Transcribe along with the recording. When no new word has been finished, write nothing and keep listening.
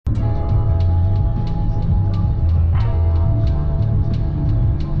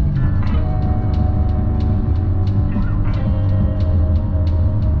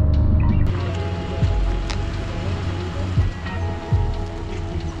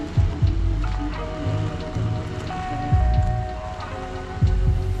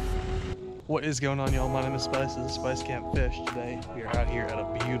What is going on, y'all? My name is Spice. This is Spice Camp Fish. Today we are out here at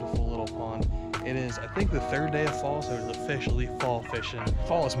a beautiful little pond. It is, I think, the third day of fall, so it's officially fall fishing.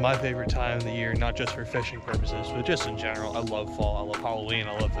 Fall is my favorite time of the year, not just for fishing purposes, but just in general. I love fall. I love Halloween.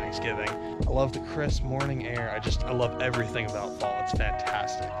 I love Thanksgiving. I love the crisp morning air. I love everything about fall. It's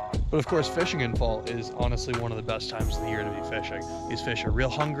fantastic. But of course, fishing in fall is honestly one of the best times of the year to be fishing. These fish are real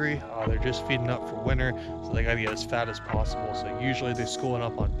hungry. They're just feeding up for winter, so they gotta get as fat as possible. So usually they're schooling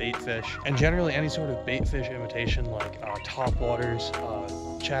up on bait fish, and generally any sort of bait fish imitation like top waters,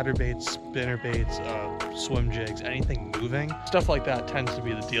 chatterbaits, spinnerbaits, swim jigs, anything moving. Stuff like that tends to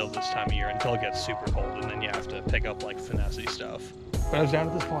be the deal this time of year until it gets super cold, and then you have to pick up like finesse stuff. But I was down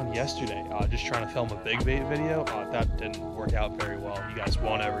at this pond yesterday, just trying to film a big bait video. That didn't work out very well. You guys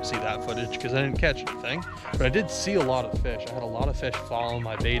won't ever see that footage because I didn't catch anything. But I did see a lot of fish. I had a lot of fish following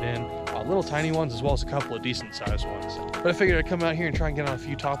my bait in, little tiny ones as well as a couple of decent sized ones. But I figured I'd come out here and try and get on a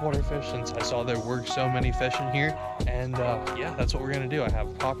few topwater fish since I saw there were so many fish in here. And yeah, that's what we're gonna do. I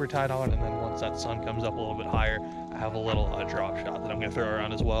have popper tied on, and then once that sun comes up a little bit higher, I have a little drop shot that I'm gonna throw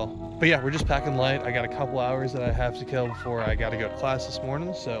around as well. But yeah, we're just packing light. I got a couple hours that I have to kill before I gotta go to class this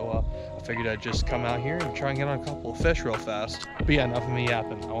morning, so I figured I'd just come out here and try and get on a couple of fish real fast. But yeah, enough of me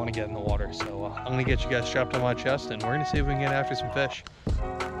yapping. I want to get in the water, so I'm gonna get you guys strapped on my chest, and we're gonna see if we can get after some fish.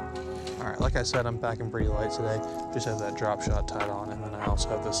 All right, like I said, I'm packing pretty light today. Just have that drop shot tied on, and then I also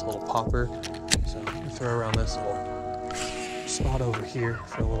have this little popper. So I'm gonna throw around this little spot over here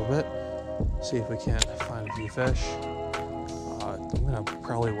for a little bit, see if we can't find a few fish. I'm gonna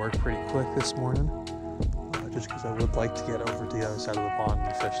probably work pretty quick this morning, just because I would like to get over to the other side of the pond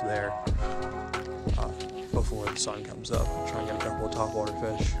and fish there before the sun comes up and try and get a couple of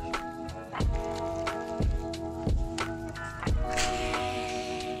topwater fish.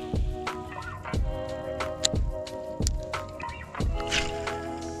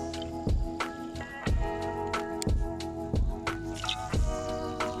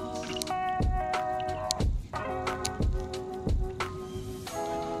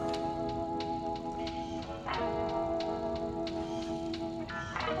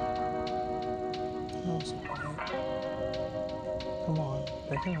 Come on,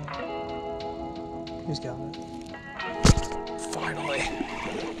 pick it up. He's got it. Finally,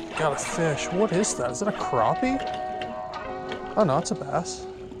 got a fish. What is that? Is that a crappie? Oh no, it's a bass.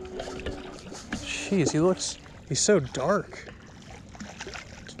 Jeez, he's so dark.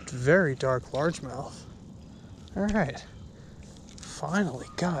 Very dark largemouth. All right, finally,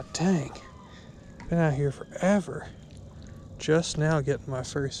 god dang. Been out here forever. Just now getting my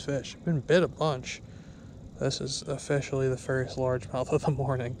first fish. Been bit a bunch. This is officially the first largemouth of the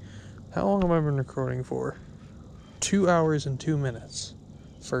morning. How long have I been recording for? 2 hours and 2 minutes.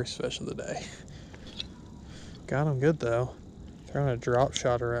 First fish of the day. Got him good though. Throwing a drop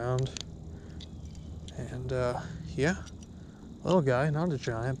shot around. And yeah, little guy, not a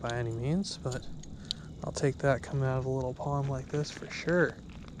giant by any means, but I'll take that coming out of a little pond like this for sure.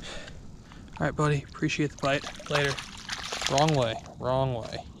 All right, buddy, appreciate the bite. Later. Wrong way, wrong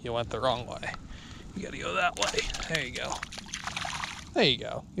way. You went the wrong way. You gotta go that way. There you go. There you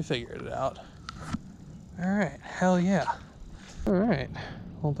go. You figured it out. All right, hell yeah. All right,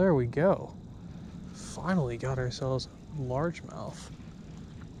 well, there we go. Finally got ourselves a largemouth.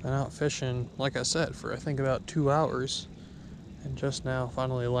 Been out fishing, like I said, for I think about 2 hours, and just now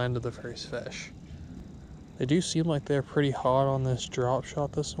finally landed the first fish. They do seem like they're pretty hot on this drop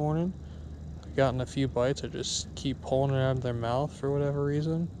shot this morning. I've gotten a few bites. I just keep pulling it out of their mouth for whatever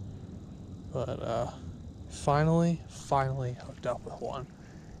reason. But finally hooked up with one.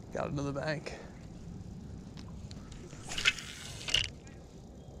 Got it to the bank.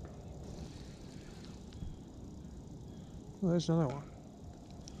 Oh, there's another one.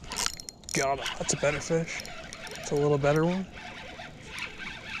 Got him. That's a better fish. It's a little better one.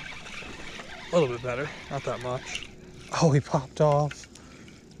 A little bit better, not that much. Oh, he popped off.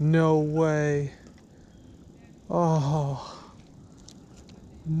 No way. Oh.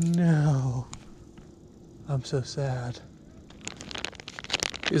 No. I'm so sad.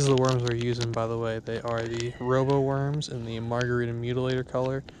 These are the worms we're using, by the way. They are the Robo worms in the Margarita Mutilator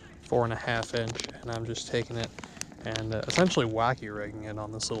color, 4.5 inch, and I'm just taking it and essentially wacky rigging it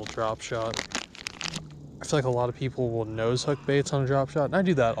on this little drop shot. I feel like a lot of people will nose hook baits on a drop shot, and I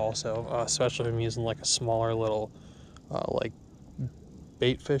do that also, especially if I'm using like a smaller little like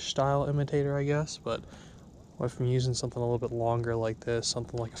bait fish style imitator, I guess. But if I'm using something a little bit longer like this,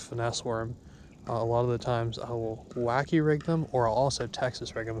 something like a finesse worm, a lot of the times I will wacky rig them, or I'll also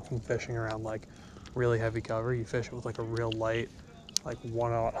Texas rig them if I'm fishing around like really heavy cover. You fish it with like a real light, like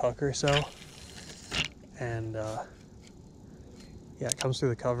 1/0 hook or so, and Yeah, it comes through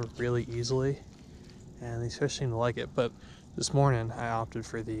the cover really easily, and these fish seem to like it. But this morning I opted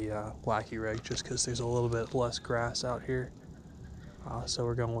for the wacky rig just because there's a little bit less grass out here. So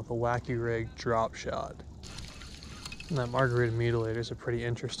we're going with a wacky rig drop shot. And that margarita mutilator is a pretty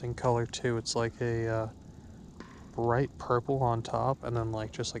interesting color too. It's like a bright purple on top and then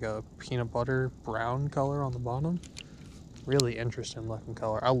like just like a peanut butter brown color on the bottom. Really interesting looking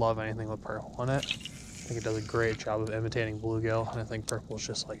color. I love anything with purple in it. I think it does a great job of imitating bluegill, and I think purple is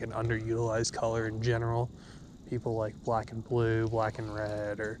just like an underutilized color in general. People like black and blue, black and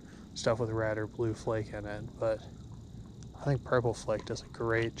red, or stuff with red or blue flake in it, but I think purple flake does a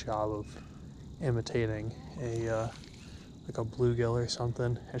great job of imitating a like a bluegill or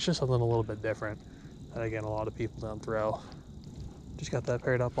something. It's just something a little bit different that, again, a lot of people don't throw. Just got that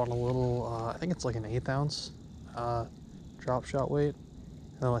paired up on a little, I think it's like an 1/8 ounce drop shot weight,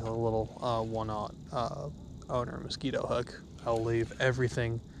 and then like a little 1/0 owner mosquito hook. I'll leave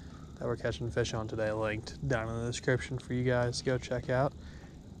everything that we're catching fish on today linked down in the description for you guys to go check out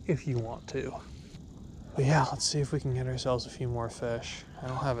if you want to. But yeah, let's see if we can get ourselves a few more fish. I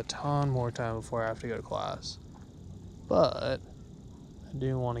don't have a ton more time before I have to go to class, but I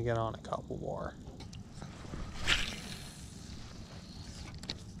do want to get on a couple more.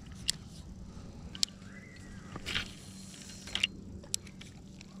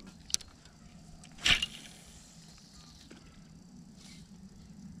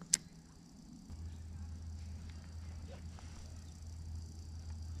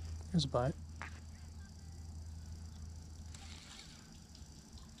 Here's a bite.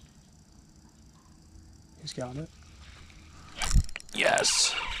 He's got it.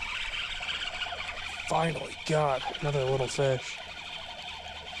 Yes! Finally got another little fish.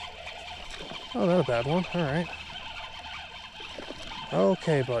 Oh, not a bad one. Alright.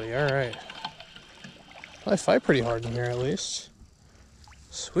 Okay, buddy. Alright. I fight pretty hard in here, at least.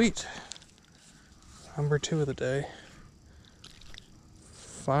 Sweet. Number 2 of the day.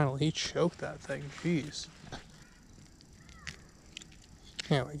 Finally, he choked that thing. Jeez.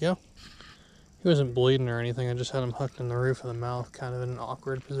 There we go. He wasn't bleeding or anything. I just had him hooked in the roof of the mouth, kind of in an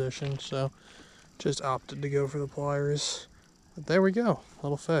awkward position, so just opted to go for the pliers. But there we go.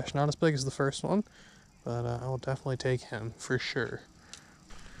 Little fish. Not as big as the first one, but I will definitely take him for sure.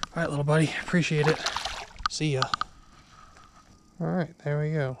 Alright, little buddy. Appreciate it. See ya. Alright, there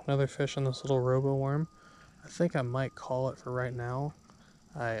we go. Another fish on this little robo worm. I think I might call it for right now.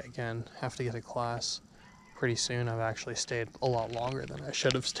 I, again, have to get to class pretty soon. I've actually stayed a lot longer than I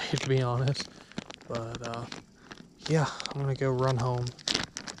should have stayed, to be honest. But, yeah, I'm going to go run home,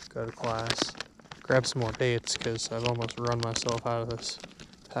 go to class, grab some more baits, because I've almost run myself out of this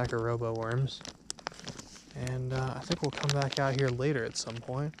pack of robo worms. And I think we'll come back out here later at some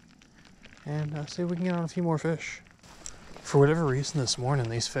point and see if we can get on a few more fish. For whatever reason this morning,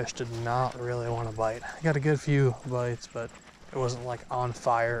 these fish did not really want to bite. I got a good few bites, but it wasn't like on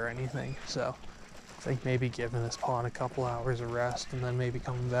fire or anything. So I think maybe giving this pond a couple hours of rest and then maybe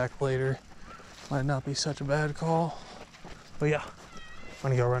coming back later might not be such a bad call. But yeah, I'm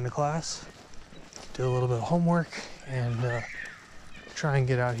gonna go run to class, do a little bit of homework, and try and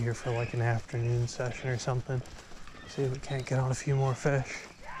get out here for like an afternoon session or something. See if we can't get on a few more fish.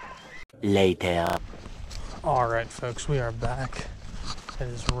 Later. Alright folks, we are back. It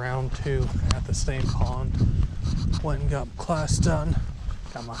is round 2 at the same pond. Went and got class done,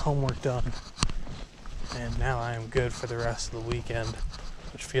 got my homework done, and now I am good for the rest of the weekend,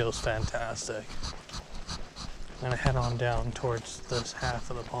 which feels fantastic. I'm gonna head on down towards this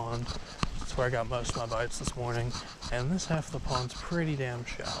half of the pond. That's where I got most of my bites this morning, and this half of the pond's pretty damn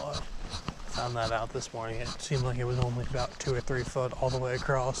shallow. Found that out this morning. It seemed like it was only about 2 or 3 foot all the way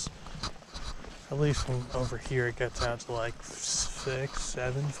across. At least from over here it gets out to like 6,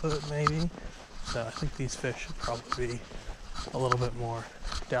 7 foot maybe. So I think these fish should probably be a little bit more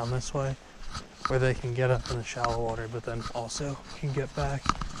down this way, where they can get up in the shallow water, but then also can get back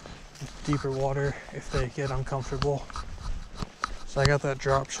into deeper water if they get uncomfortable. So I got that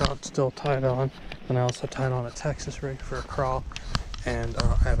drop shot still tied on, and I also tied on a Texas rig for a crawl, and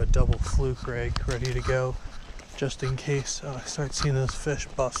I have a double fluke rig ready to go, just in case I start seeing those fish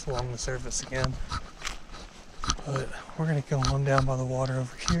bust along the surface again. But we're gonna go on down by the water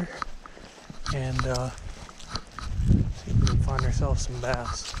over here and see if we can find ourselves some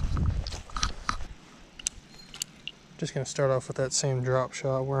bass. Just gonna start off with that same drop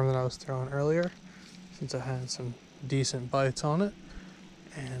shot worm that I was throwing earlier, since I had some decent bites on it.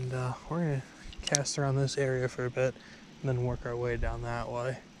 And we're gonna cast around this area for a bit and then work our way down that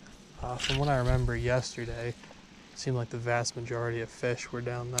way. From what I remember yesterday, it seemed like the vast majority of fish were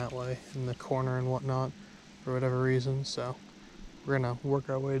down that way in the corner and whatnot for whatever reason, so we're gonna work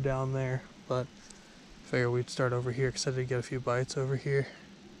our way down there, but figure we'd start over here because I did get a few bites over here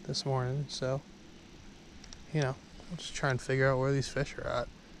this morning, so you know, we'll just try and figure out where these fish are at.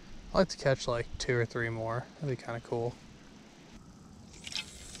 I'd like to catch like 2 or 3 more. That'd be kind of cool.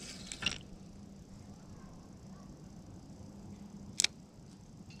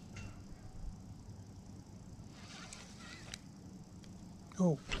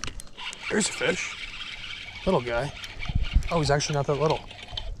 Oh, there's a fish. Little guy. Oh, he's actually not that little.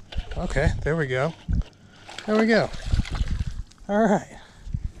 Okay, there we go. There we go. All right.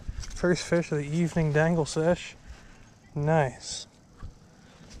 First fish of the evening dangle sesh. Nice.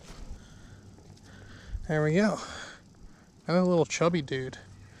 There we go. Another little chubby dude.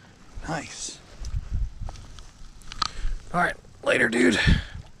 Nice. All right, later, dude.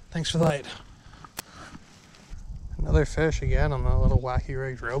 Thanks for the light. Another fish again on the little wacky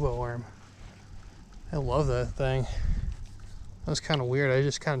rigged robo worm. I love that thing. That was kind of weird. I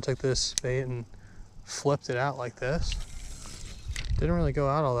just kind of took this bait and flipped it out like this. Didn't really go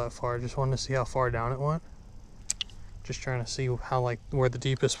out all that far. Just wanted to see how far down it went. Just trying to see how, like, where the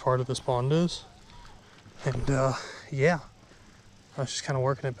deepest part of this pond is. And yeah, I was just kind of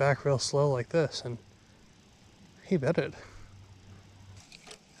working it back real slow like this, and he bit it.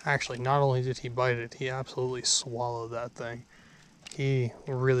 Actually, not only did he bite it, he absolutely swallowed that thing. He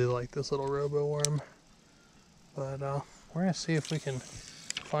really liked this little robo worm. But we're gonna see if we can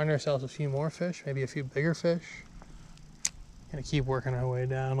find ourselves a few more fish, maybe a few bigger fish. Gonna keep working our way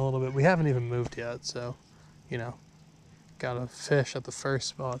down a little bit. We haven't even moved yet, so you know, got a fish at the first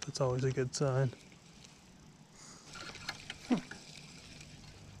spot. That's always a good sign.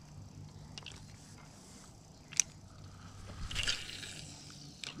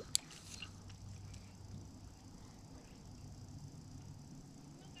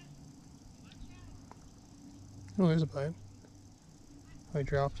 Oh, there's a bite. Oh, he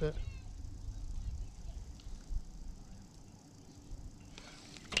dropped it.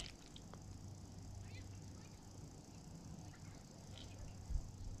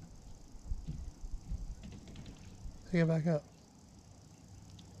 Pick it back up.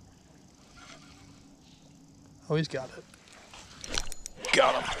 Oh, he's got it.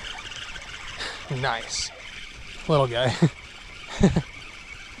 Got him. Nice. Little guy.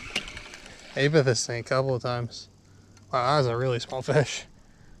 I bit this thing a couple of times. Wow, that was a really small fish.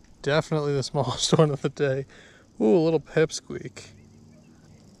 Definitely the smallest one of the day. Ooh, a little pipsqueak.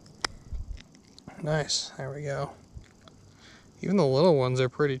 Nice, there we go. Even the little ones are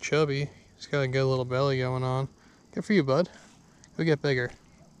pretty chubby. He's got a good little belly going on. Good for you, bud. Go get bigger.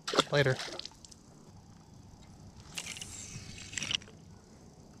 Later.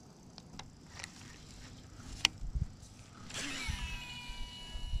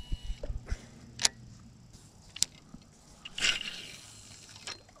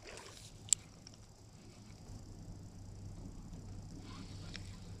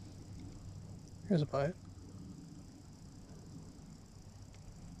 Here's a bite.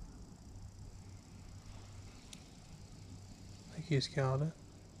 I think he's got it.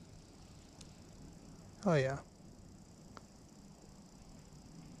 Oh yeah.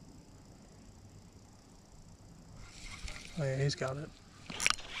 Oh yeah, he's got it.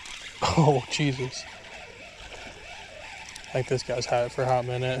 Oh, Jesus. I think this guy's had it for a hot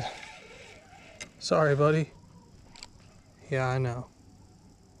minute. Sorry, buddy. Yeah, I know.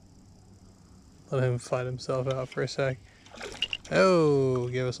 Let him fight himself out for a sec. Oh,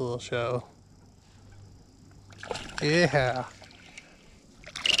 give us a little show. Yeah.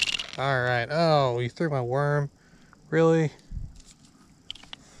 Alright. Oh, you threw my worm. Really?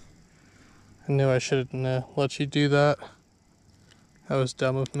 I knew I shouldn't let you do that. That was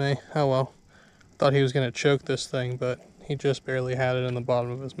dumb of me. Oh well. Thought he was going to choke this thing, but he just barely had it in the bottom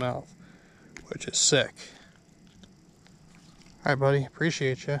of his mouth, which is sick. Alright, buddy.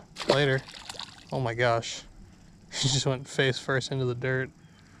 Appreciate you. Later. Oh my gosh. He just went face first into the dirt.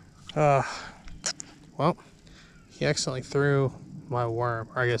 Well, he accidentally threw my worm.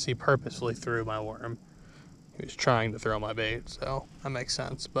 Or I guess he purposefully threw my worm. He was trying to throw my bait, so that makes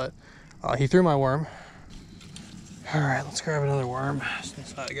sense. But he threw my worm. Alright, let's grab another worm,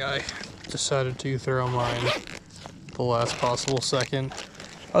 since that guy decided to throw mine the last possible second.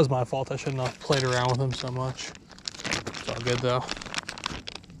 That was my fault. I shouldn't have played around with him so much. It's all good though.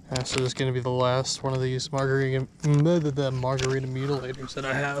 So this is going to be the last one of these margarita mutilators that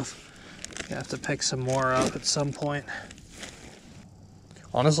I have. I have to pick some more up at some point.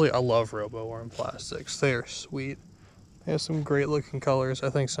 Honestly, I love RoboWorm plastics. They are sweet. They have some great looking colors. I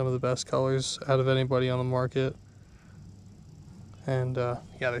think some of the best colors out of anybody on the market. And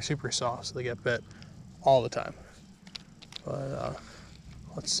yeah, they're super soft, so they get bit all the time. But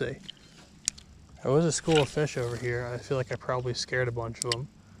let's see. There was a school of fish over here. I feel like I probably scared a bunch of them,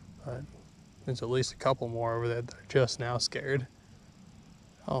 but there's at least a couple more over there that are just now scared.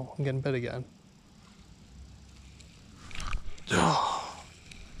 Oh, I'm getting bit again. Oh,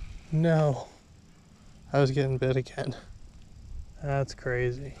 no. I was getting bit again. That's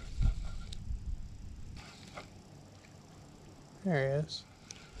crazy. There he is.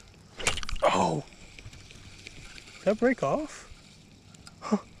 Oh! Did that break off?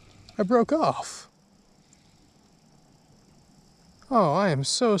 Huh. I broke off. Oh, I am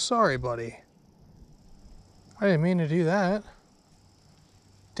so sorry, buddy. I didn't mean to do that.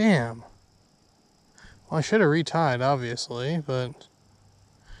 Damn. Well, I should have retied, obviously, but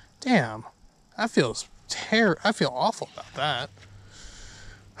damn. That feels I feel awful about that.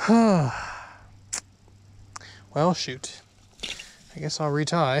 Well, shoot. I guess I'll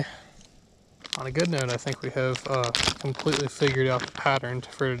retie. On a good note, I think we have completely figured out the pattern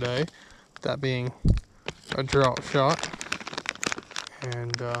for today. That being a drop shot.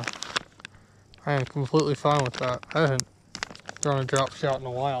 And I am completely fine with that. I haven't thrown a drop shot in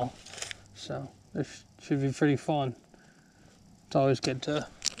a while. So this should be pretty fun. It's always good to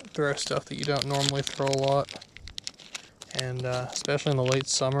throw stuff that you don't normally throw a lot. And especially in the late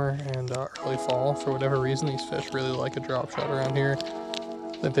summer and early fall, for whatever reason, these fish really like a drop shot around here.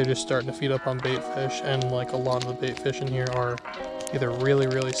 I think they're just starting to feed up on bait fish, and like a lot of the bait fish in here are either really,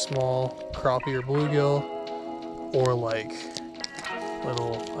 really small crappie or bluegill, or like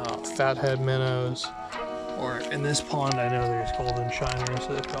little fathead minnows. Or in this pond, I know there's golden shiners,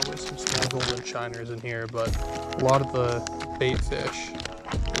 so there's probably some small golden shiners in here, but a lot of the bait fish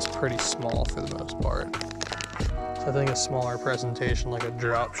is pretty small for the most part. So I think a smaller presentation, like a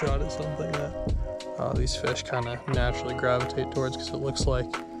drop shot, is something that these fish kind of naturally gravitate towards, because it looks like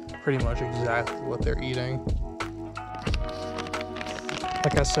pretty much exactly what they're eating.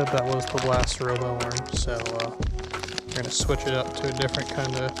 Like I said, that was the last robo worm, so we're going to switch it up to a different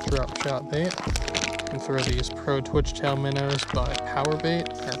kind of drop shot bait. And throw these Pro Twitch Tail minnows by Power Bait,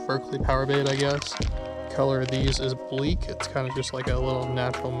 or Berkeley Power Bait, I guess. The color of these is bleak. It's kind of just like a little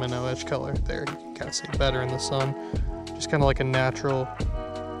natural minnow-ish color there. You can kind of see better in the sun. Just kind of like a natural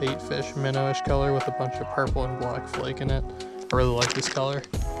bait fish minnow-ish color with a bunch of purple and black flake in it. I really like this color.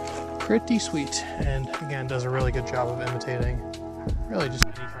 Pretty sweet, and again, does a really good job of imitating really just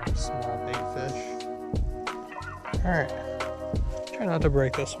any kind of small bait fish. Alright, try not to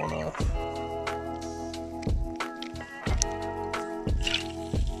break this one off.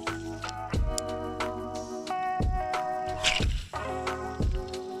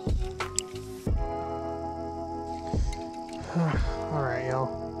 Alright,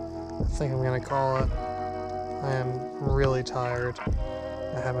 y'all. I think I'm gonna call it. I am really tired.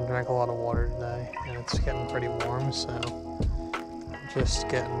 I haven't drank a lot of water today, and it's getting pretty warm, so I'm just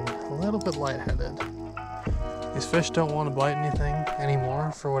getting a little bit lightheaded. These fish don't want to bite anything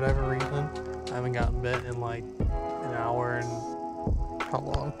anymore for whatever reason. I haven't gotten bit in like an hour and how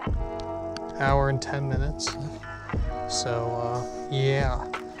long? Hour and 10 minutes. So yeah,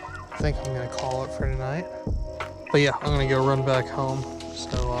 I think I'm gonna call it for tonight. But yeah, I'm gonna go run back home,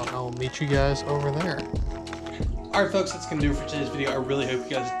 so I'll meet you guys over there. Alright folks, that's going to do it for today's video. I really hope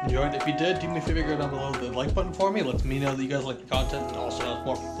you guys enjoyed. If you did, do me a favor, go down below the like button for me. It lets me know that you guys like the content, and also helps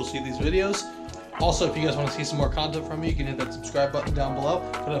more people see these videos. Also, if you guys want to see some more content from me, you can hit that subscribe button down below.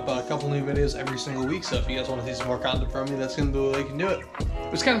 Put up a couple new videos every single week, so if you guys want to see some more content from me, that's going to be the way you can do it.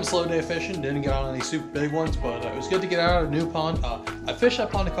 It was kind of a slow day of fishing, didn't get on any super big ones, but it was good to get out of a new pond. I fished that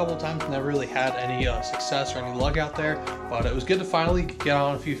pond a couple of times, never really had any success or any luck out there, but it was good to finally get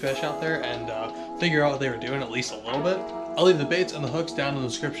on a few fish out there and figure out what they were doing, at least a little bit. I'll leave the baits and the hooks down in the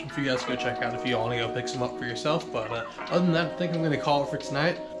description for you guys to go check out if you want to go pick some up for yourself, but other than that, I think I'm going to call it for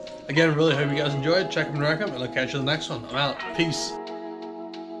tonight. Again, really hope you guys enjoyed. Check them and wreck them, and I'll catch you in the next one. I'm out. Peace.